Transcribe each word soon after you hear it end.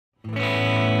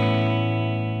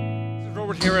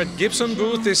Robert here at Gibson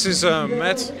booth. This is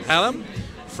NAMM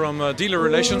from Dealer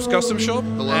Relations Custom Shop.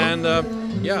 Hello.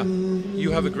 And yeah,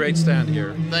 you have a great stand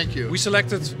here. Thank you. We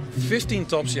selected 15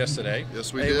 tops yesterday.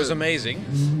 Yes, we did. did. It was amazing.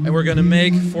 And we're going to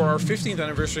make, for our 15th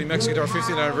anniversary, Max Guitar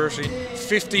 15th anniversary,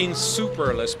 15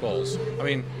 super Les Pauls. I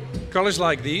mean, colors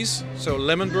like these, so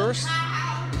lemon burst.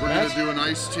 We're going to do an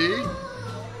iced tea.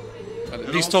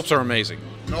 These tops are amazing.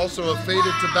 And also a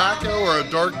faded tobacco or a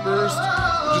dark burst.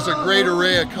 Just a great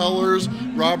array of colors.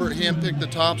 Robert handpicked the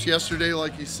tops yesterday,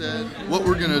 like he said. What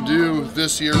we're going to do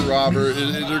this year, Robert,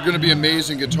 they're going to be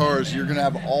amazing guitars. You're going to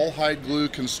have all hide glue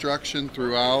construction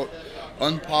throughout,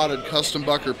 unpotted custom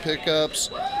bucker pickups,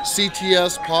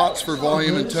 CTS pots for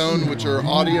volume and tone, which are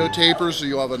audio tapers, so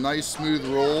you'll have a nice smooth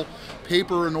roll,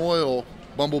 paper and oil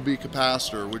bumblebee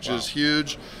capacitor, which is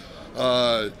huge.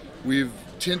 We've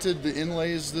tinted the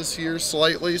inlays this year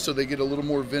slightly so they get a little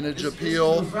more vintage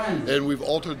appeal, and we've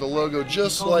altered the logo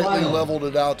just slightly, leveled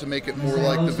it out to make it more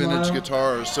like the vintage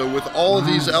guitars. So with all of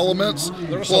these elements,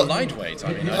 they're also lightweight.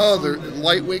 I mean, they're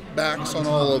lightweight backs on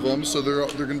all of them, so they're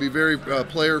going to be very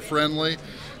player friendly,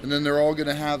 and then they're all going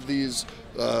to have these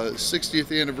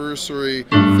 60th anniversary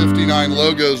 59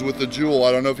 logos with the jewel.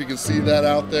 I don't know if you can see that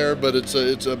out there, but it's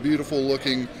a beautiful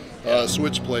looking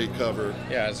switch plate cover.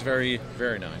 Yeah, it's very,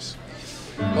 very nice.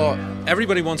 Well,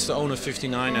 everybody wants to own a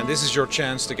 59, and this is your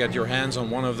chance to get your hands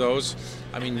on one of those.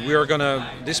 I mean, we're going to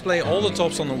display all the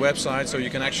tops on the website, so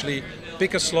you can actually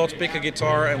pick a slot, pick a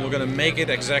guitar, and we're going to make it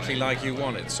exactly like you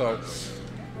want it. So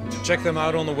check them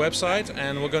out on the website,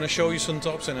 and we're going to show you some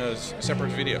tops in a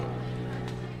separate video.